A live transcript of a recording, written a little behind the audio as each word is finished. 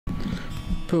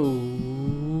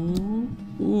Assalamu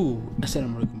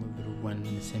alaikum everyone,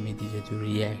 Samir did a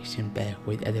reaction back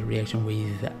with other reaction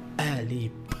with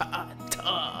Alip.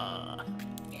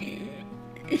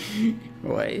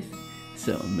 Right?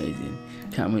 So amazing.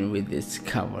 Coming with this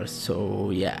cover.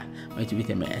 So yeah, my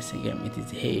Twitter, my Instagram, it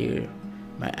is here.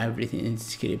 My everything in the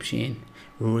description.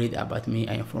 Read about me.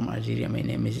 I am from Algeria. My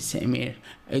name is Samir.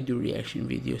 I do reaction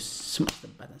videos. Smash the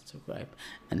button, subscribe,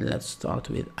 and let's start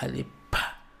with Alip.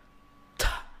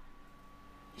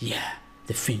 Yeah,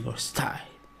 the finger style.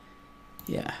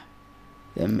 Yeah,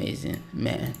 the amazing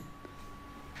man.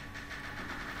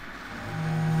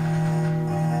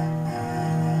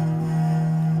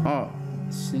 Oh,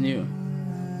 it's new.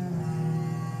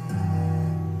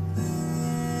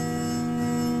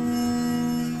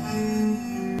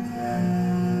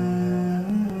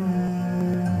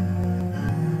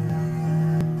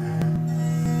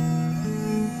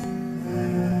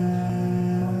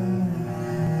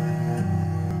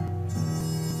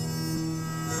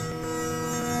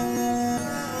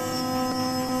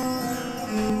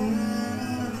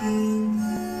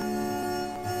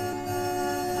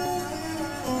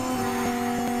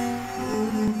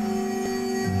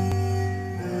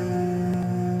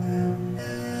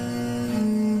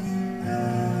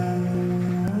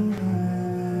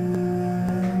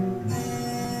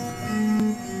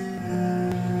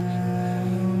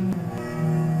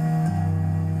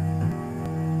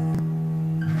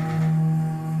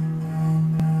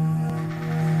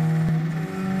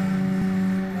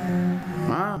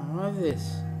 What is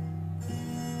this?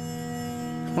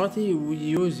 What are you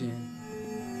using?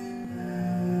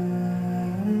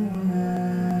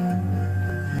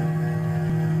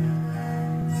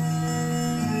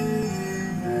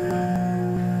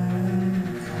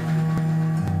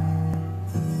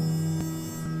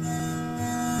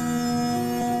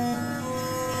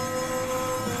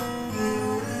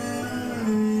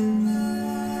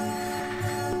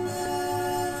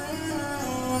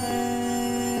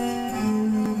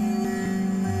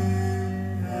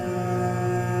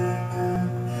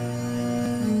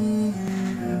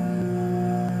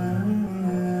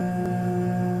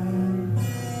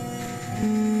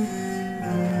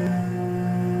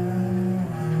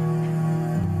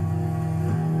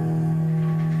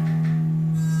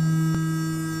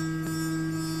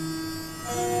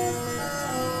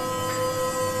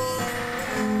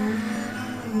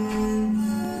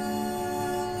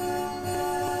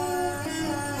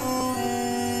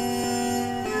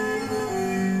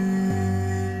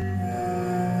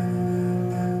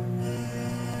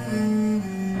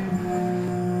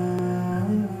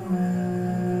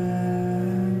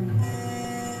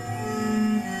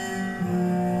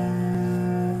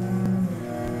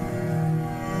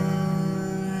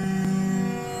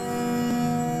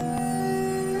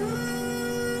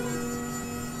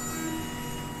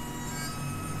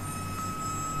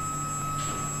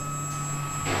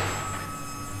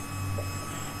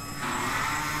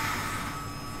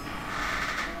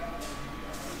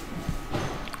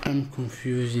 I'm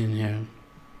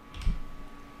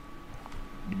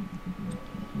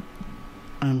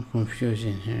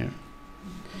confusing here.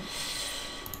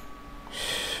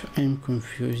 I'm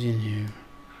confusing here.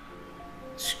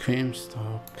 Scream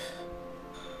stop.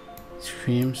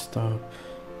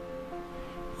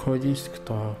 Recording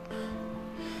stop.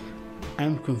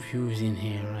 I'm confusing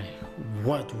here. Like,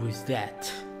 what was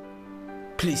that?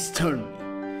 Please tell me.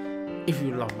 If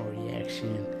you love my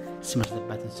reaction, smash the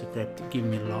button subscribe to give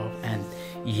me love, and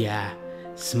yeah,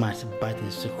 smash the button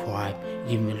subscribe,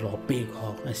 give me love, big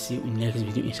hug, and see you in the next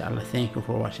video, inshallah. Thank you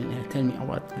for watching, and tell me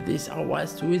about this.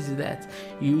 Who is that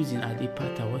using Alip?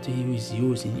 What he is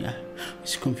using? Yeah,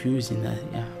 it's confusing.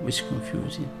 Yeah, it's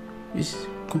confusing.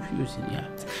 Yeah,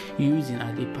 using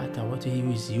Alip. What he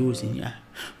is using? Yeah,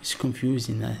 it's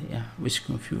confusing. Yeah, it's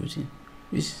confusing.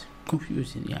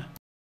 Yeah.